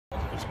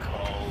It's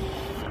cold.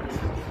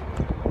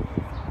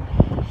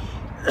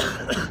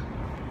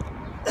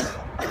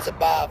 It's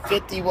about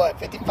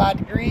 55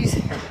 degrees?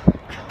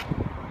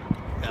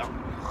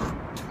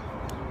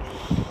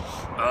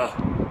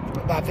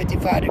 About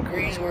 55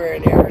 degrees. We're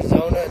in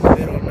Arizona, in the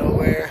middle of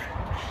nowhere.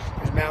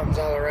 There's mountains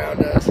all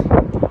around us.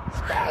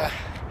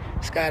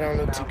 Sky don't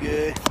look too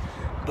good.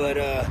 But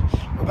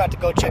we're about to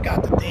go check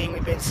out the thing.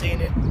 We've been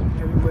seeing it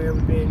everywhere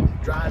we've been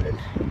driving.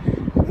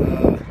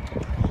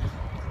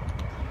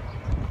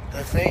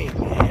 The thing,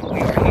 and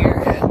we are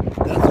here at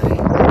the thing.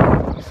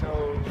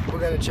 So we're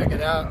gonna check it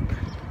out.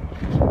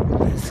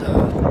 It's I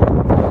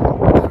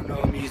don't know,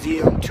 a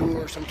museum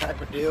tour or some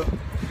type of deal.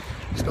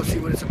 Let's go see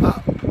what it's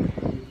about.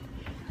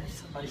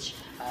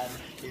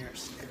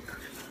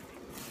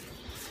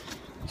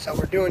 So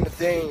we're doing the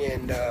thing,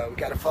 and we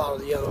gotta follow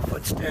the yellow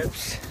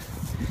footsteps.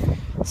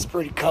 It's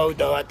pretty cold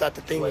though. I thought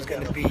the thing was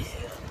gonna be.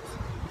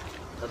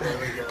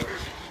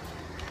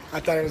 I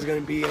thought it was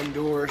gonna be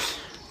indoors.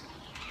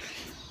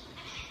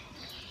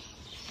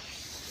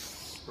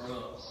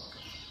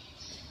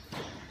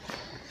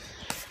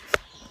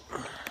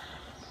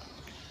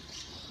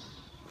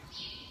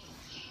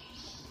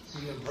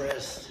 You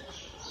impressed?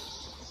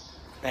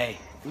 Hey,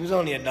 it was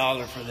only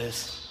 $1 for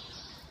this.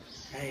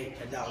 Hey,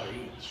 $1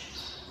 each.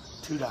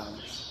 $2.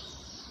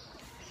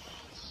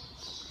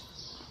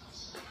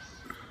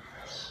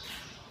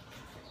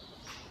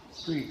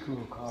 Pretty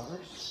cool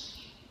cars.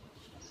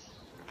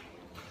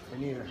 I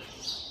need to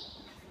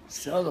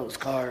sell those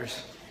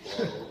cars.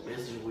 Whoa,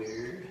 this is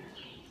weird.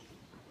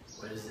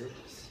 What is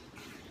this?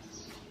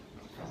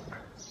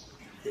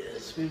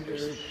 This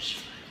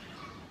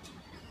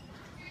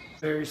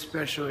very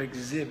special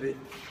exhibit.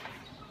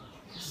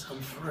 Some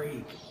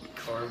freak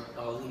carved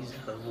all these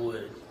out of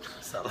wood.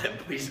 I saw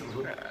that piece of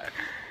wood.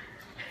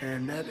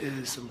 And that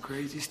is some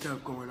crazy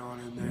stuff going on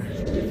in there.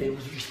 If it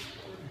was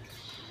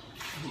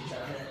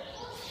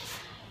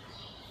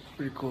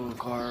Pretty cool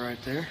car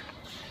right there.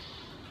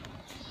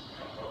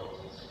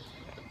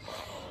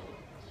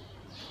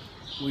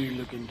 Weird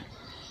looking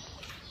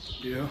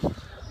deal.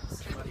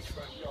 somebody's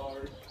front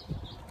yard.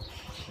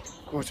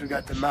 Of course, we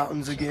got the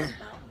mountains again.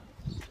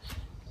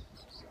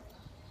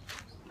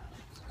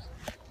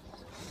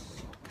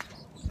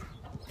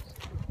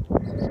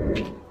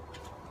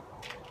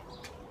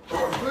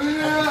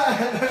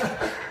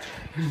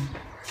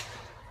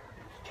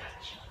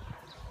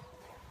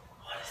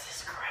 What is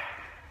this crap?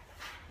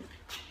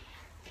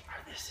 Or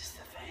this is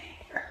the thing.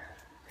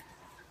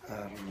 I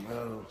don't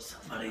know.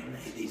 Somebody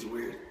made these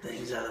weird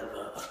things out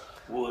of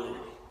wood.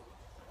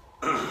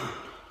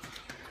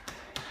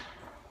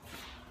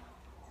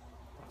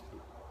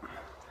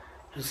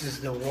 This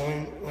is the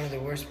one of the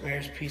worst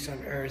marriage piece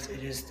on earth.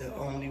 It is the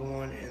only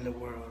one in the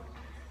world.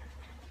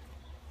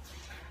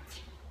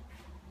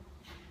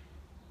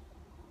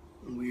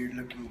 Weird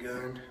looking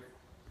gun.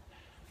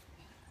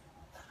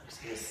 Looks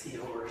like a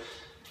seahorse.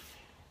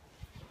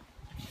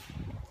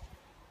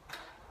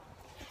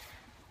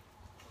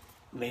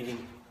 Made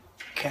in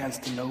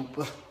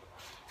Constantinople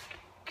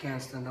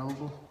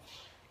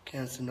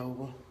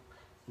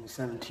in the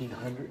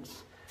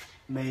 1700s.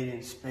 Made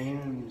in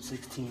Spain in the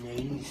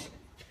 1680s.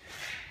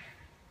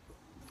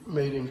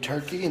 Made in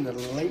Turkey in the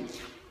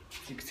late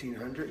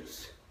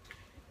 1600s.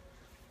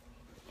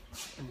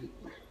 What's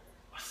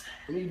that?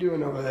 What are you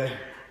doing over there?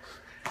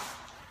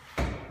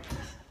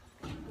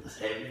 It's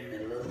heavy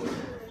and little.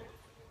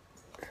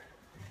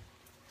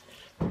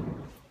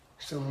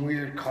 Some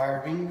weird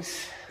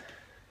carvings.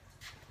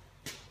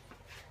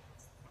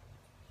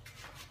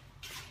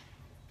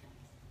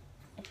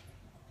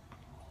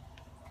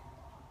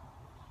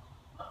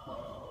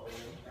 Oh,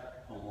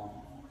 I want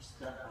more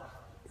stuff.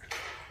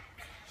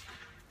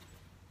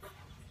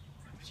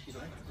 She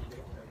likes to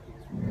do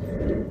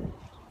it.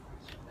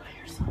 I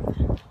hear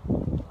something.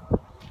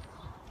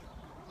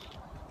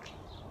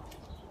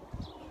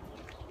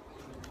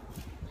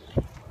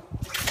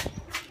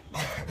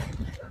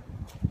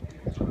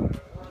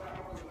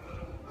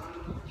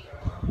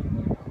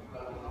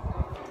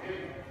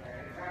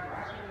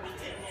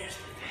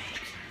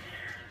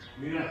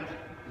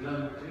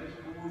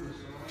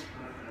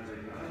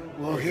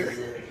 Well,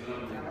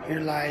 here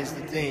lies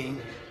the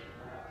thing,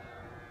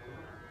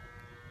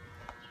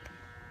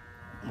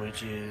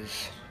 which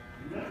is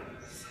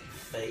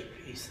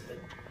Fake piece of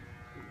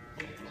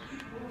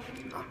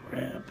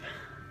crap.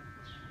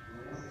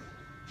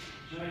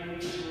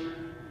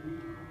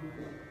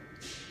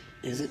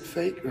 is it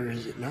fake or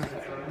is it not?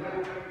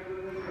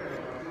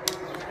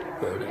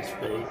 Oh, that's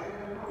fake.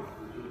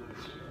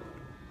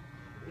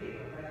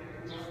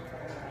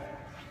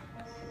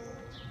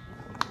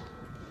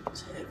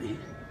 It's heavy.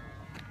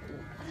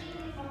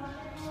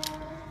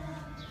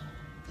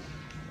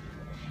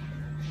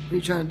 What are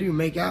you trying to do?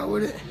 Make out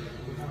with it?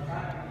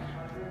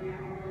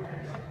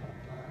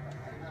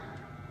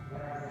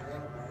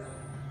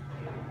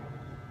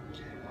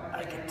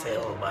 I can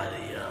tell by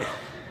the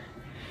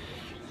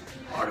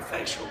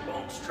artificial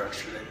bone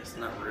structure that it's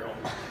not real.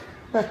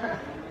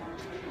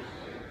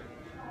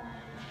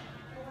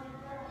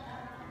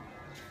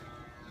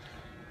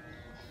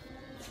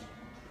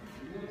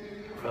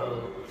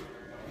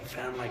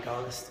 make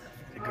all this stuff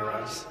in the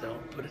garage sale,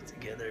 put it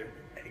together,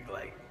 act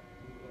like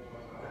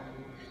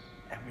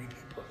how many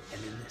people are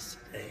in this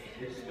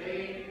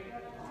today?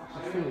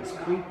 I feel it's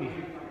creepy.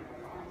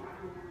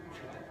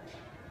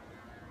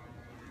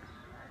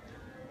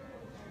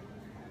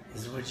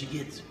 This is what you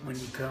get when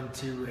you come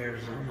to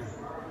Arizona.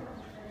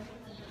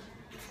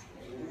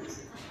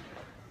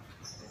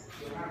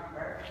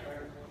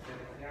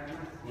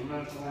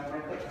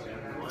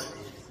 What is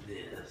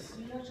this?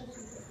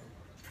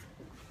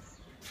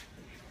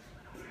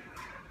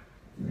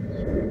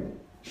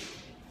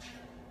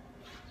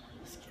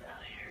 Let's get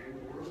out of here.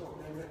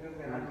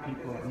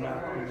 People are not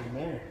even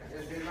there.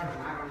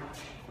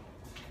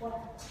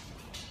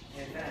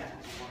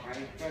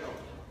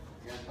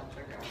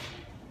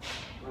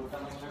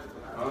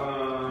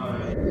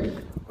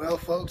 Well,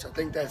 folks, I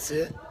think that's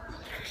it.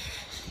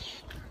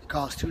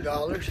 Cost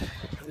 $2.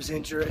 It was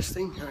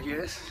interesting, I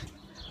guess.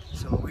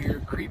 Some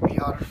weird, creepy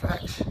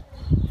artifacts.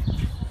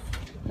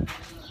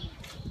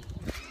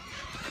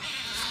 It's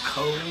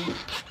cold.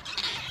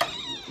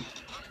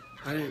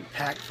 I didn't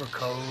pack for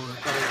cold. I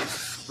thought it was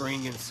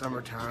spring and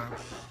summertime.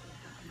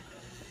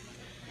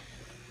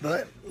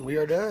 But we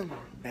are done.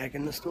 Back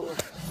in the store.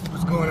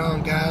 What's going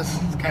on, guys?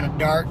 It's kind of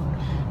dark,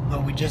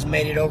 but we just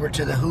made it over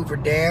to the Hoover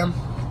Dam.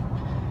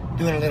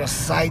 Doing a little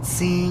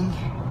sightseeing.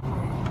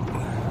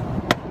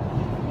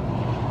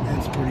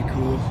 That's pretty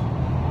cool.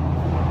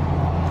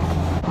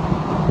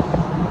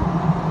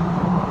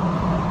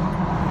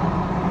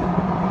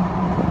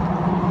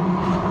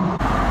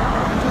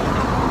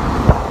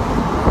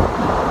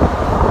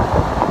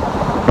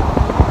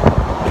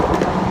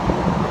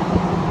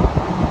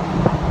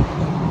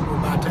 We're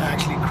about to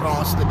actually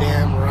cross the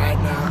dam right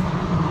now.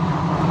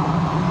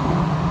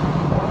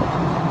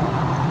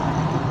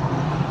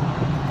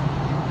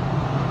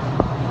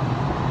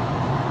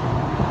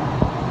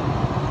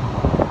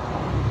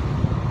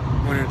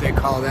 Wonder if they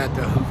call that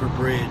the Hoover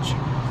Bridge.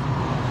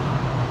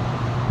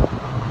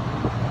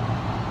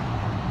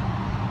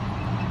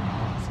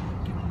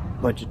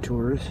 Bunch of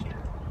tourists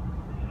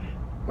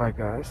like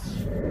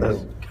us.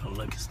 Oh. Come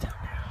look us down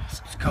there.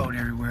 It's cold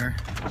everywhere.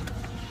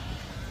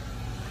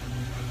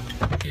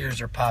 Ears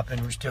are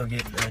popping. We're still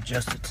getting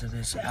adjusted to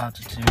this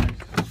altitude.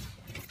 Put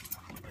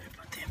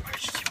the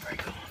emergency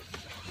brake on.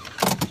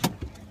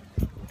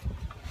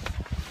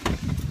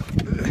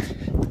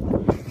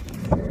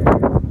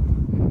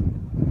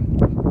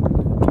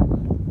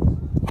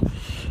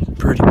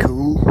 Pretty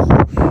cool.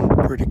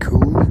 Pretty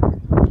cool.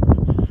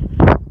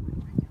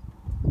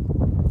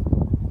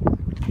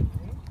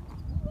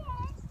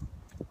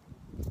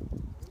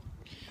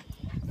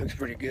 Looks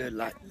pretty good,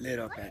 lit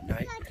up at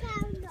night.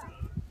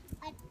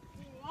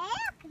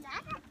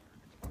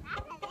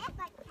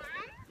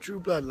 Tru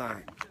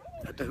Bloodline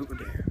at the Hoover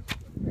Dam.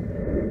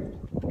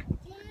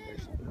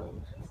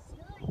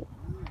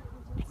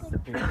 The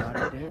big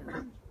body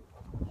there.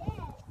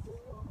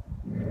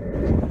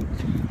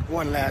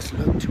 One last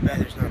look. Too bad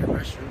there's not a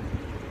restroom.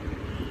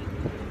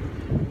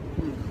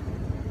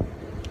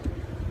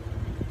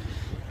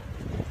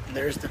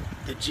 There's the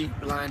Jeep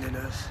blinding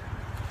us.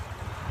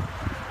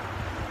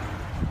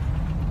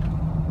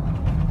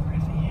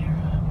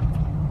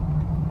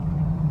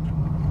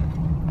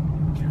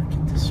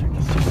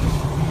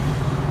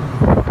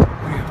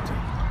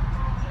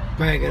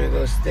 Probably gonna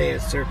go stay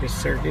at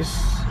Circus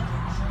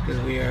because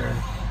we are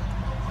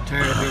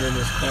tired of being in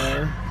this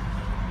car.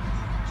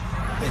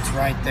 It's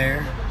right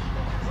there,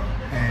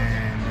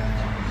 and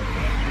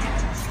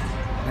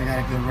we got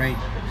a good rate.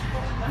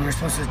 We were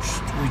supposed to,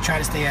 we try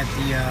to stay at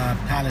the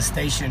Palace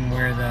Station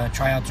where the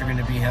tryouts are going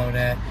to be held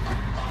at,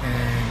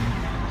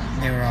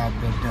 and they were all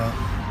booked up.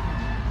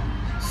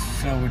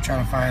 So we're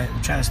trying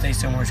to stay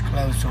somewhere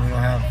close so we don't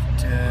have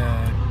to,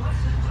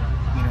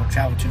 you know,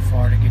 travel too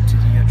far to get to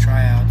the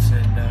tryouts.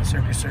 And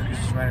Circus is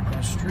right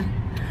across the street.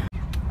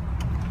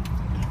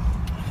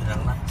 Look at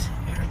the lights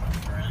here, my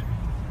friend.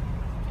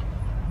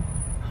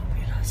 Hope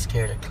you're not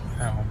scared of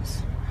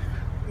clowns.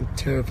 I'm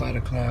terrified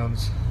of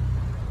clowns.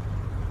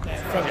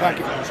 Front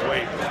pocket.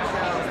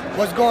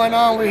 What's going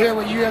on? We're here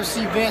with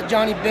UFC vet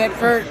Johnny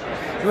Bedford.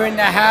 We're in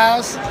the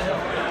house.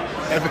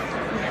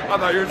 I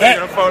thought you were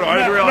taking a photo. I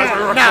didn't realize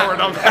we were recording.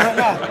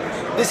 No.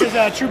 This is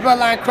Tru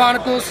Bloodline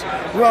Chronicles.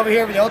 We're over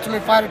here with the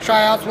Ultimate Fighter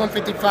Tryouts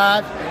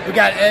 155. We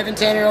got Evan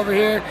Tanner over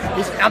here.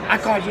 I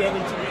called you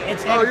Evan.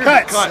 It's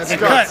Cuts. Cuts.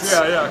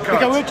 Yeah, Cuts.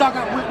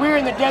 Because we were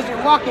in the desert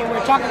walking. We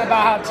were talking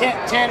about how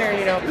Tanner,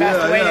 you know,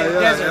 passed away in the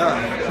desert.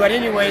 Yeah. But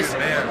anyways,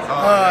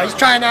 he's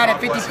trying out at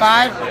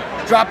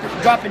 55,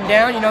 dropping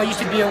down. You know, used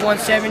to be a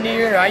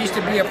 170er. I used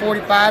to be a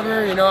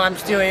 45er. You know, I'm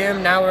still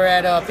am. Now we're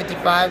at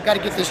 55. Got to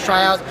get this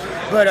tryout.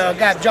 But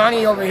got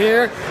Johnny over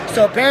here.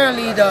 So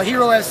apparently the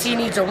Hero FC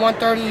needs a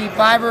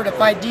 135er to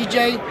fight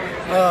DJ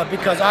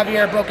because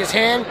Javier broke his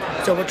hand.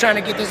 So we're trying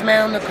to get this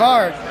man on the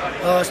card.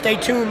 Stay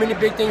tuned. Many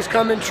big things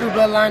coming. Tru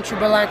Bloodline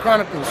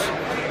Chronicles.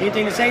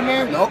 Anything to say,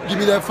 man? Nope. Give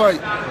me that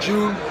fight.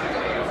 June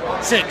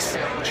 6th.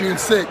 June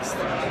 6th.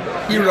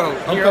 Hero.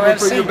 I'm Hero coming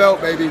FC. for your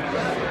belt, baby.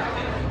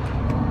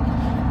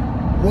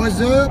 What's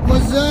up?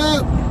 What's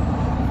up?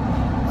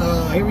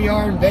 Here we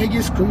are in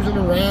Vegas, cruising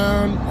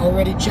around,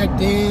 already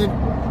checked in.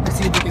 Let's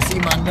see if you can see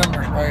my number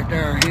right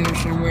there, here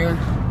somewhere.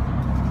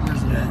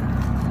 Where's it at?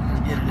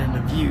 Let's get it in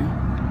the view.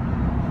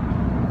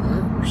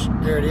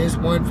 There it is,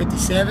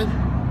 157.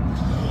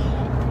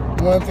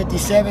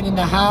 157 in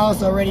the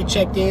house, already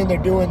checked in. They're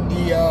doing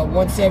the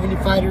 170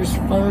 fighters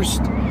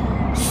first.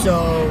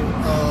 So,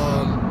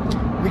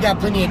 we got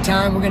plenty of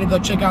time. We're gonna go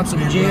check out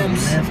some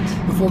gyms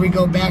before we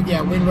go back.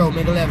 Yeah, Wind Road,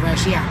 make a left,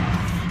 right? Yeah.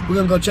 We're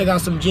gonna go check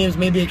out some gyms,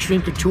 maybe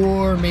Extreme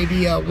Couture,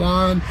 maybe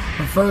Juan.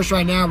 But first,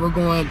 right now, we're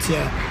going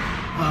to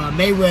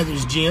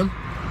Mayweather's gym.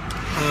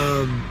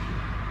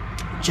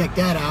 Check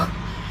that out.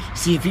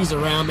 See if he's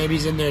around. Maybe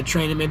he's in there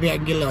training. Maybe I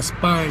can get a little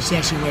sparring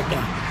session with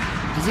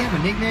does he have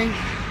a nickname?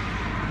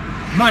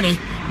 Money,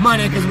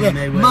 because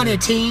we're Money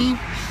Team.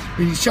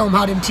 We show them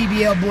how them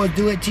TBL boys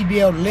do it.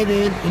 TBL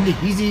living in the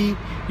easy,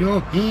 you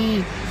know.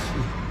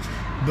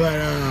 But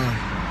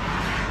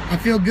I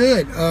feel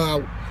good.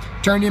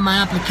 Turned in my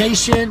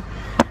application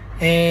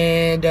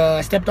and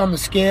stepped on the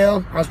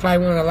scale. I was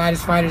probably one of the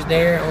lightest fighters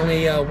there.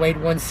 Only weighed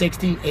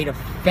 160. Ate a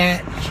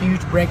fat,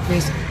 huge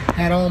breakfast.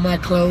 Had all my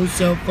clothes,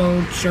 cell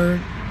phone, shirt,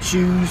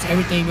 shoes,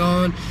 everything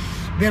on.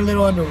 Been a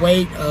little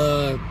underweight.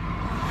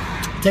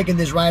 Taking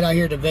this ride out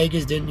here to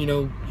Vegas, didn't, you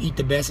know, eat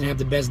the best and have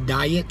the best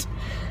diet.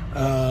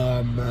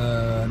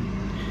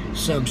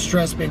 Some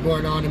stress been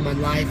going on in my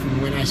life,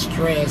 and when I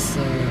stress,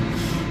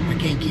 I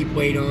can't keep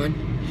weight on.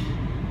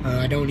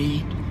 I don't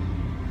eat,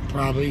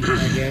 probably,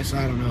 I guess.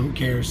 I don't know, who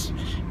cares?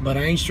 But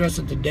I ain't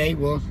stressing today.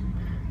 Well,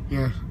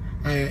 yeah,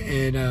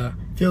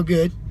 feel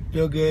good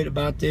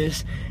about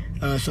this.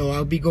 So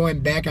I'll be going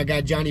back. I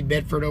got Johnny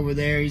Bedford over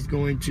there. He's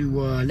going to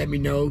let me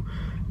know,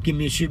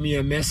 shoot me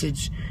a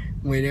message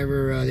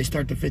whenever they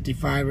start the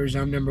 55ers.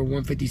 I'm number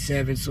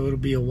 157, so it'll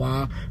be a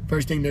while.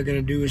 First thing they're going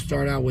to do is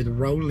start out with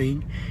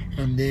rolling,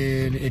 and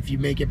then if you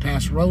make it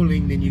past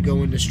rolling, then you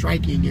go into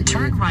striking, and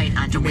turn right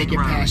onto you make it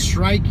past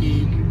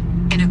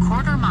striking, in a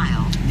quarter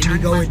mile, then turn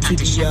you go left into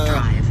onto Shift the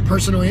Drive.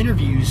 personal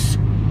interviews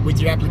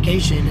with your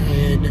application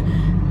and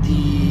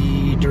the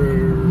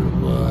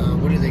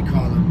what do they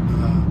call them?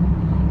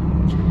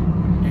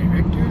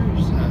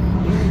 Directors?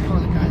 What do they call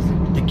the guys?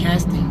 The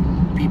casting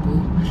people?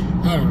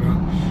 I don't know.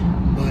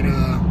 But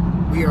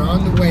we are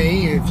on the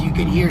way. If you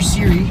can hear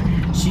Siri,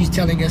 she's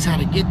telling us how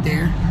to get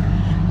there.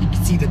 You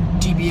can see the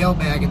GBL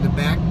bag in the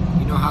back.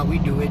 You know how we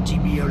do it,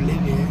 GBL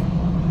living.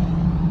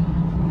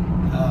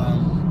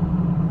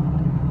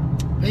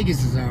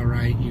 Vegas is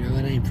alright, you know,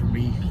 it ain't for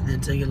me. And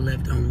then take a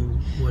left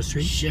on what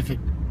street? Schiffit.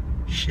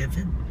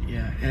 Schiffit?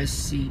 Yeah,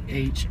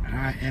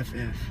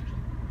 SCHIFF.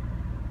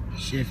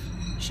 Schiff.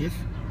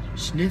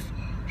 Sniff?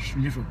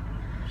 Sniffle.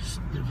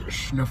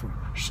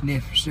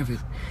 Sniff it.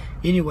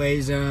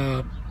 Anyways,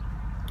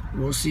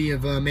 we'll see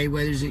if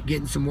Mayweather's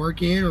getting some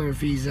work in, or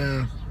if he's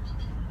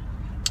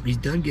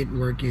done getting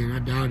work in. I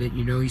doubt it.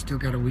 You know, he's still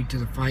got a week to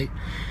the fight.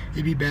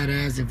 It'd be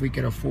badass if we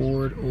could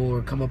afford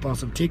or come up on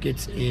some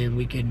tickets and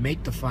we could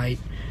make the fight,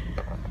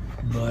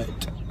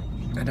 but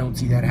I don't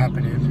see that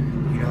happening.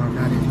 You know, I'm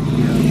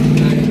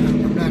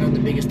not on the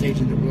biggest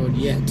stage in the world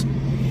yet,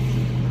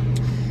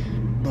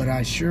 but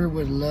I sure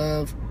would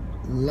love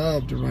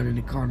to run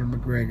into Conor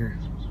McGregor.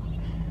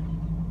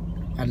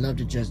 I'd love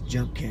to just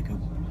jump kick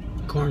him.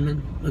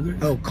 Carmen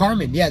McGregor? Oh,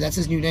 Carmen. Yeah, that's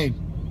his new name.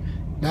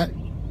 Not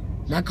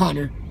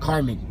Conor,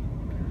 Carmen.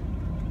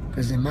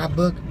 Because in my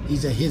book,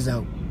 he's a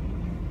hizzo.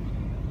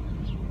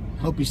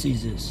 Hope he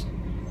sees this,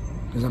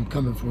 because I'm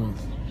coming for him.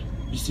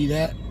 You see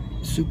that?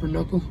 Super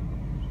knuckle?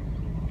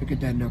 Look at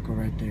that knuckle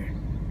right there.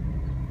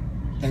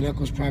 That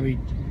knuckle's probably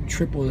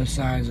triple the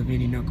size of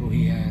any knuckle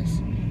he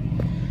has.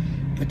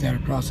 Put that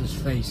across his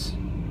face.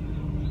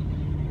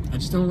 I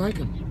just don't like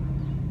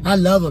him. I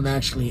love him,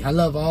 actually. I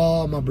love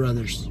all my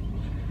brothers.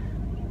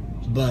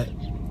 But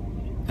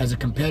as a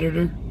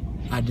competitor,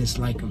 I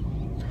dislike him.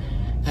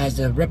 As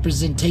a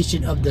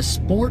representation of the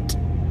sport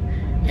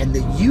and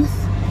the youth,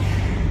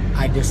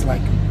 I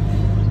dislike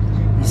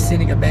him. He's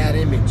sending a bad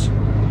image.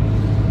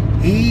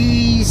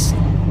 He's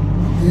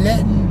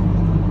letting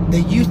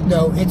the youth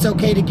know it's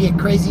okay to get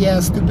crazy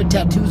ass stupid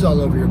tattoos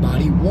all over your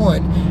body,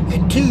 one,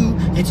 and two,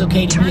 it's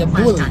okay to be a bully.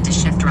 Turn left onto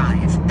Shift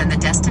Drive, then the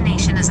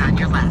destination is on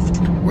your left.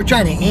 We're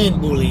trying to end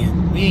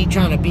bullying. We ain't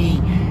trying to be,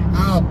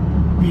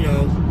 you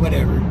know,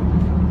 whatever,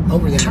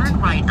 over that. Turn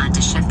right onto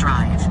Shift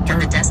Drive, then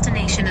the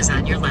destination is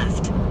on your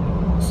left.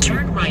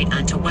 Turn right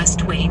onto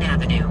West Wayne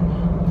Avenue.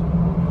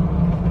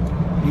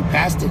 We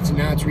passed it, so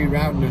now it's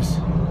rerouting us.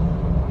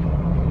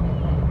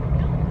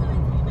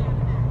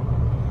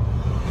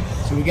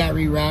 So we got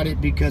rerouted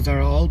because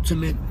our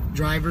ultimate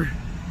driver,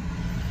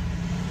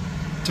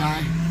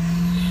 Ty,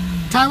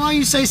 why don't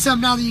you say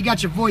something now that you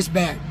got your voice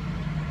back?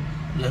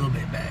 A little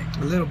bit back.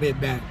 A little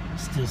bit back.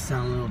 Still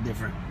sound a little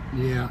different.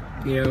 Yeah,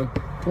 you know,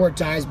 poor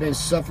Ty's been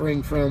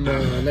suffering from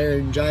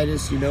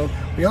laryngitis, you know.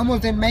 We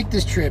almost didn't make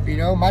this trip, you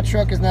know. My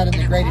truck is not in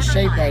the greatest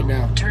shape right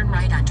now. Turn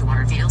right onto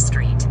Arville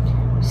Street.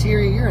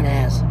 Siri, you're an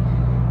ass.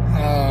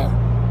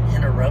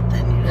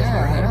 Interrupting you.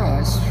 Yeah, I know.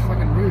 That's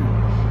fucking rude.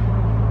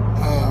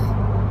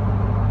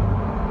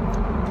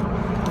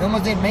 We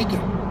almost didn't make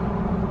it.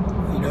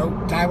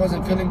 know, Ty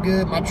wasn't feeling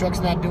good. My truck's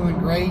not doing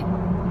great.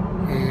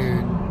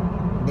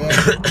 But,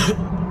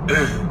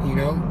 you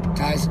know,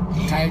 Ty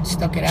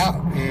stuck it out.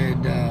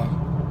 And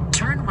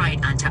Turn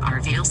right onto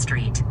Arville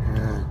Street.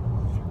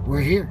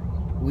 we're here.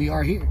 We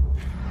are here.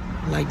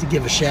 I'd like to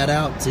give a shout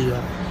out to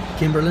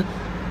Kimberlyn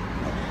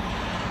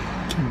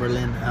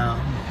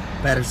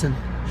Patterson.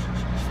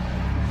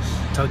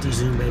 Talk to you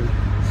soon, baby.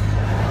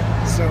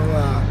 So,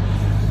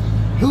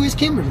 who is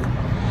Kimberly?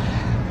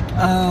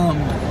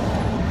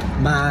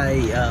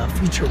 My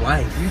future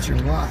wife. Future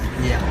wife.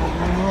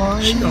 Yeah.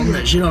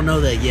 She don't know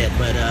that yet,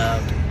 but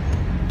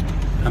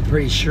I'm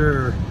pretty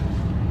sure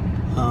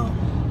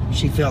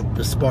she felt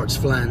the sparks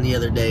flying the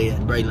other day at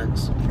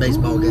Braylon's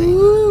baseball game.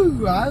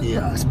 Ooh,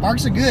 Yeah.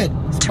 Sparks are good.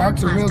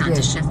 Sparks are Turn real left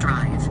onto good. Shift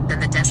Drive. Then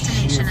the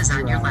destination is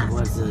on your left.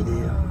 What's the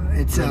deal?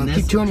 It's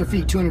keep 200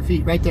 feet, 200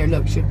 feet. Right there,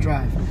 look, Shift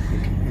Drive.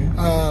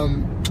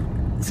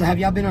 Okay. So have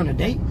y'all been on a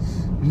date?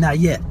 Not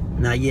yet.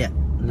 Not yet.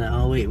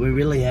 No, we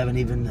really haven't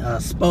even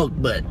spoke,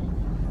 but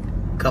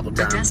a couple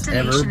The times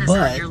destination ever. is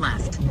on your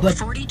left. but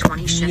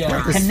 4020 Shift Yeah,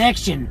 Drive.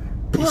 connection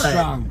is But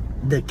strong.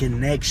 the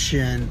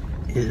connection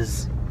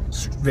is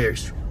very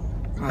strong.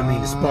 I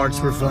mean, the sparks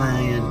were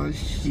flying.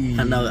 Shit.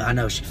 I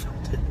know she felt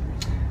it.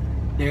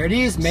 There it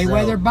is,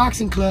 Mayweather So-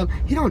 Boxing Club.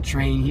 He don't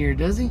train here,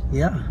 does he?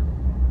 Yeah.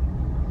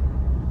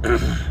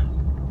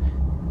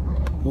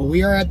 Well,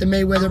 we are at the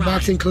Mayweather Alright.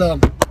 Boxing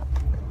Club.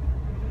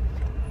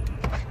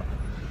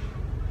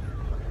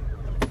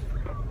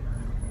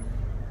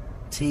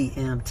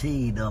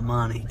 TMT, the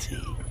money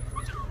team.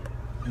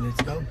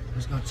 Let's go.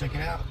 Let's go check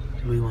it out.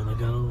 Do we want to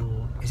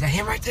go? Is that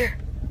him right there?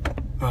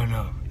 Oh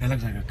no, that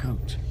looks like a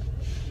coach.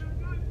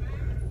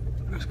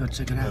 Let's go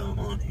check it The out.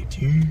 money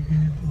team.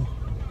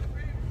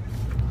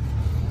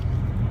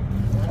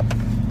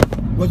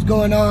 What's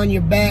going on?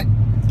 You're back.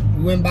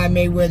 We went by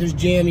Mayweather's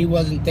gym. He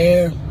wasn't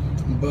there,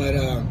 but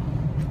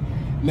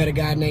met a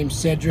guy named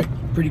Cedric.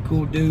 Pretty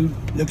cool dude.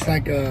 Looks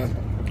like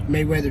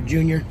Mayweather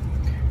Jr.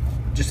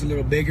 Just a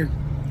little bigger.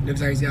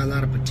 Looks like he's got a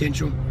lot of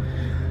potential.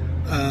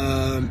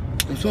 I'm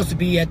supposed to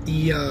be at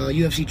the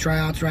UFC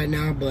tryouts right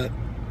now, but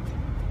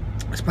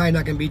it's probably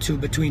not going to be till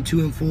between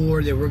 2 and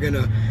 4 that we're going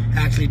to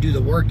actually do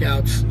the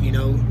workouts. You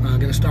know, I'm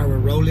going to start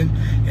with rolling,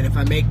 and if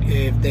I make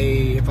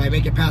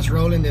it past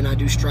rolling, then I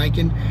do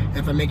striking. And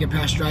if I make it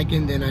past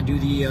striking, then I do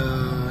the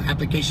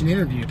application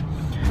interview.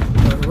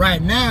 But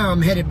right now,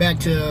 I'm headed back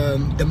to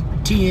the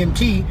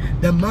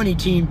TMT, the Money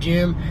Team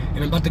gym,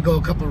 and I'm about to go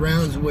a couple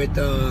rounds with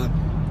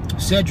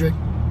Cedric,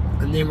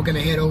 and then we're going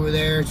to head over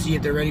there and see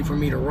if they're ready for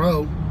me to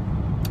row.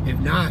 If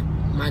not,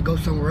 might go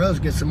somewhere else,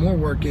 get some more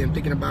work in. I'm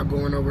thinking about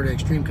going over to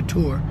Extreme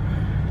Couture.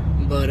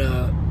 But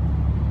I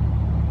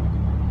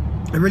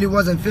really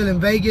wasn't feeling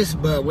Vegas,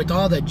 but with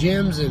all the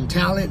gyms and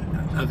talent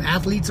of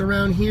athletes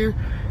around here,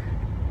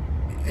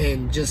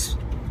 and just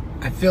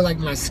I feel like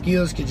my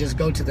skills could just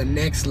go to the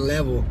next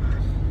level.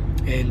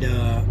 And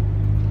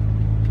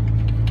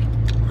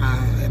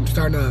I'm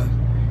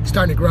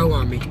starting to grow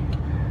on me.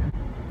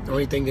 The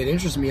only thing that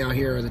interests me out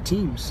here are the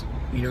teams,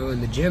 you know,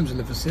 and the gyms and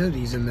the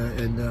facilities and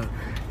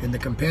the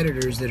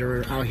competitors that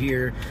are out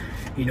here,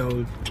 you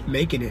know,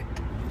 making it.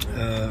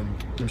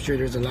 I'm sure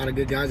there's a lot of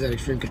good guys at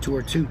Extreme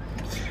Couture too.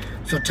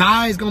 So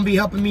Ty is gonna be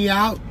helping me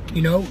out,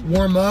 you know,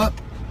 warm up,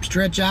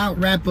 stretch out,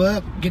 wrap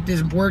up, get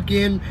this work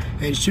in,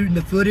 and shooting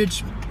the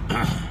footage.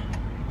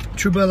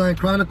 Tru Bloodline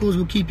Chronicles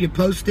will keep you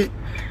posted,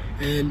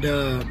 and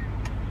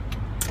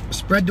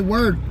spread the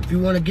word. If you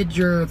want to get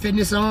your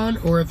fitness on,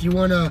 or if you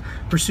want to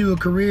pursue a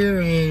career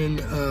in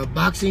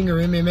boxing or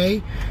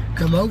MMA,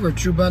 come over.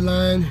 Tru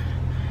Bloodline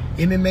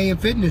MMA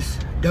and Fitness.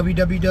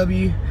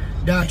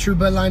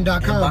 www.trubloodline.com.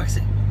 And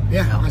boxing.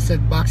 Yeah, I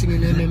said boxing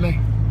and MMA.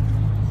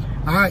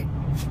 All right.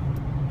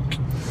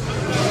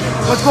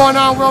 What's going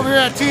on? We're over here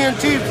at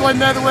TMT, Floyd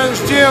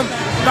Mayweather's gym.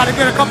 Got to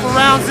get a couple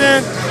rounds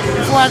in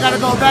before I got to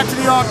go back to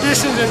the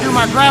auditions and do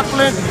my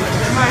grappling.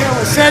 I'm out here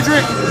with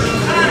Cedric.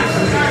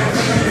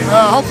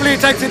 Hopefully he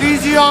takes it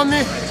easy on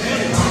me.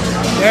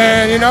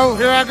 And, you know,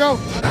 here I go.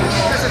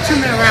 That's a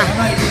 2-minute round.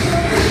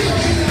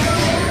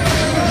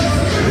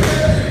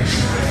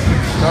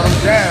 Got him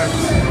jabbed.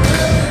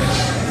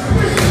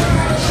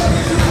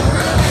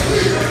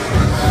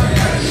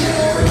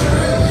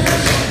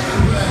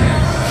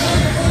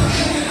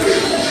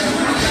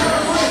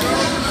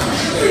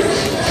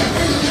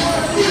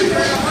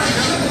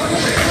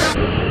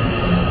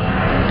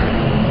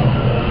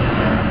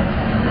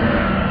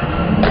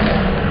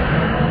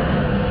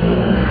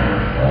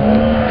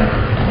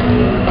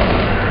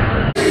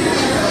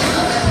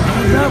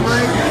 What's up,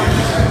 Ray?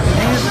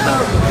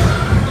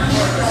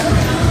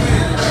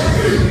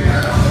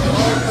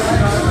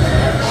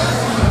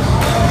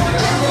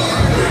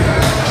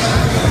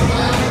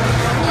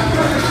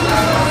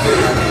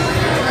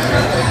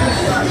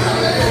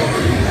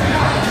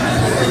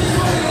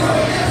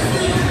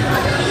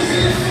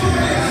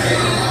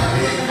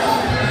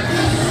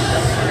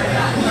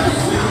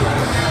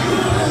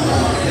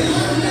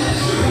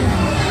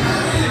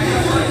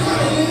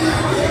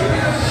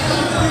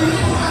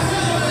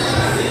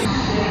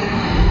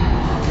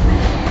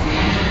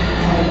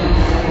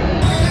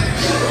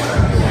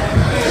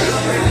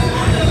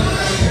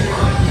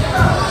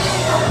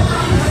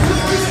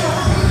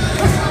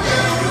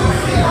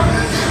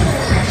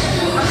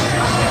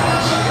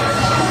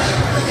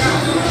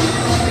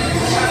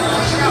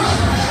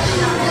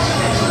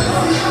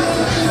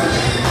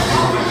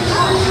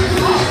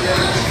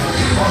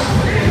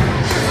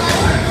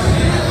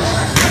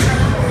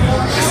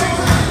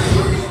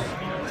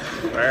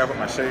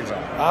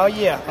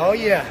 yeah, oh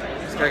yeah.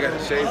 This guy got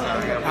the shades on.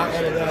 I'll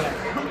edit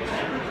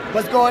that.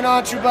 What's going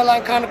on? Tru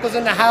Bloodline Chronicles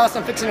in the house.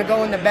 I'm fixing to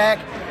go in the back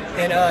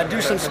and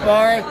do some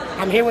sparring.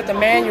 I'm here with the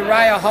man,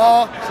 Uriah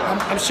Hall.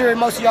 I'm sure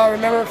most of y'all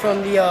remember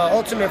from the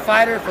Ultimate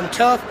Fighter from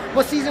Tough.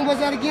 What season was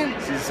that again?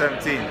 Season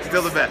 17.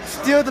 Still the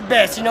best. Still the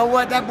best. You know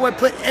what? That boy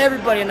put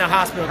everybody in the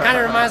hospital. Kind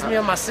of reminds me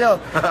of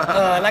myself.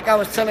 Like I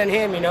was telling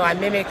him, you know, I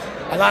mimic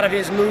a lot of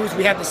his moves.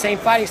 We have the same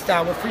fighting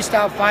style. We're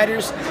freestyle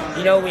fighters.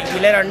 You know, we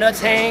let our nuts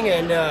hang,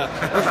 and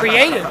we're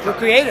creative. We're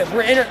creative.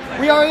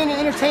 We are in the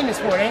entertainment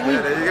sport, ain't we?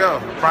 Yeah, there you go.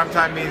 Prime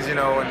time means, you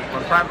know,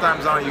 when prime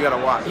time's on, you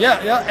gotta watch.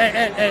 Yeah, yeah.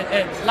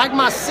 And like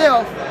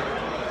myself,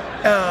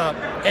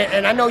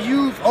 and I know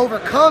you've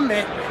overcome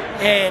it,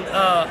 and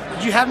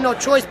you have no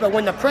choice, but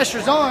when the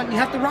pressure's on, you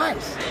have to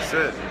rise. That's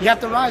it. You have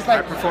to rise.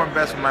 Like, I perform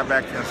best with my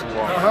back against the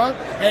wall.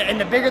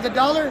 And the bigger the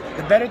dollar,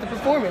 the better the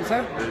performance,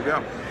 huh? There you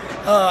go.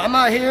 I'm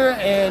out here,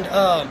 and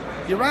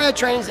Uriah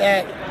trains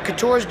at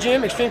Couture's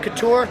gym, Extreme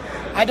Couture.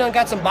 I done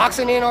got some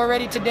boxing in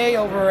already today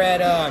over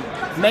at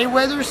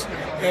Mayweather's,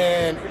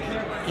 and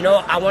you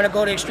know, I want to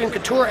go to Extreme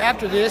Couture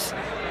after this,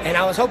 and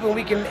I was hoping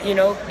we can, you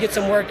know, get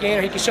some work in,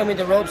 or he can show me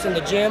the ropes in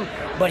the gym.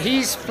 But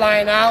he's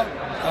flying out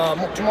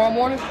tomorrow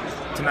morning.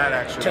 Tonight,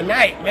 actually.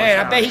 Tonight,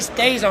 man. I bet he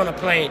stays on the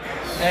plane.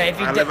 If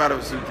he I live out of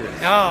a suitcase.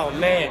 Oh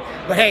man,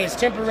 but hey, it's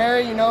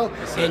temporary, you know.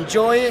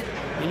 Enjoy it,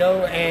 you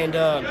know, and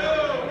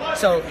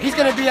so he's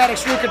gonna be at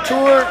Extreme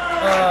Couture.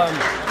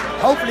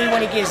 Hopefully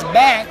when he gets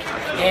back,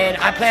 and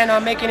I plan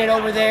on making it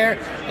over there.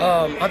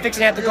 I'm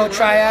fixing to have to go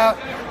try out,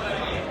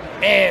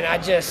 and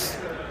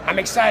I'm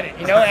excited,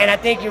 you know. And I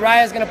think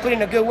Uriah's gonna put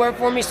in a good word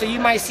for me, so you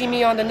might see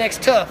me on the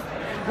next Tough.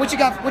 What you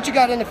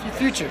got in the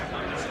future?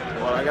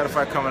 Well, I got a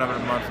fight coming up in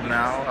a month from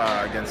now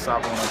against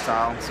Sabo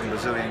Natal, some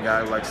Brazilian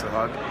guy who likes to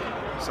hug.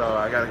 So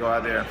I got to go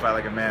out there and fight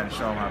like a man and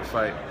show him how to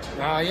fight.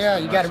 Oh yeah,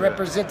 you got to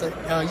represent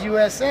the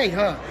USA,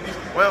 huh?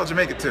 Well,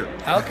 Jamaica too.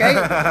 Okay,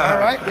 all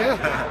right,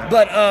 yeah.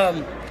 But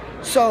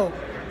so,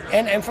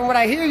 and from what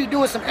I hear, you're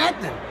doing some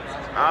acting.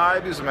 I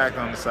do some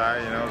acting on the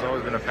side. You know, it's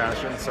always been a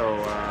passion. So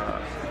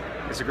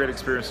it's a great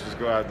experience to just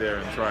go out there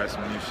and try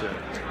some new shit.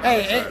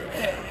 Hey,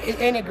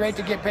 ain't it great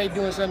to get paid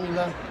doing something you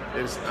love?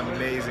 It's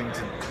amazing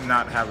to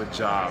not have a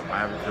job. I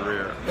have a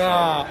career. So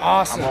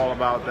awesome. I'm all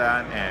about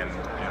that, and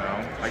you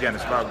know, again,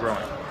 it's about growing.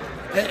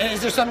 Is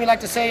there something you'd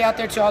like to say out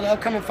there to all the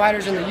upcoming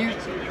fighters and the youth?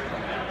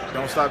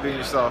 Don't stop being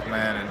yourself,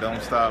 man, and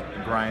don't stop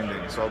grinding.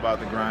 It's all about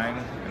the grind.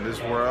 In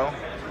this world,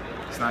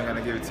 it's not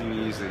gonna give it to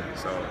you easy.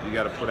 So you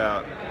got to put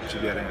out what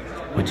you get in.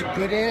 What you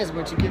put in is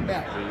what you get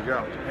back. There you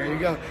go. There you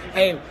go.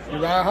 Hey,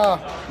 Uriah Hall,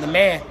 the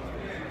man.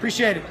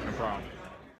 Appreciate it. No problem.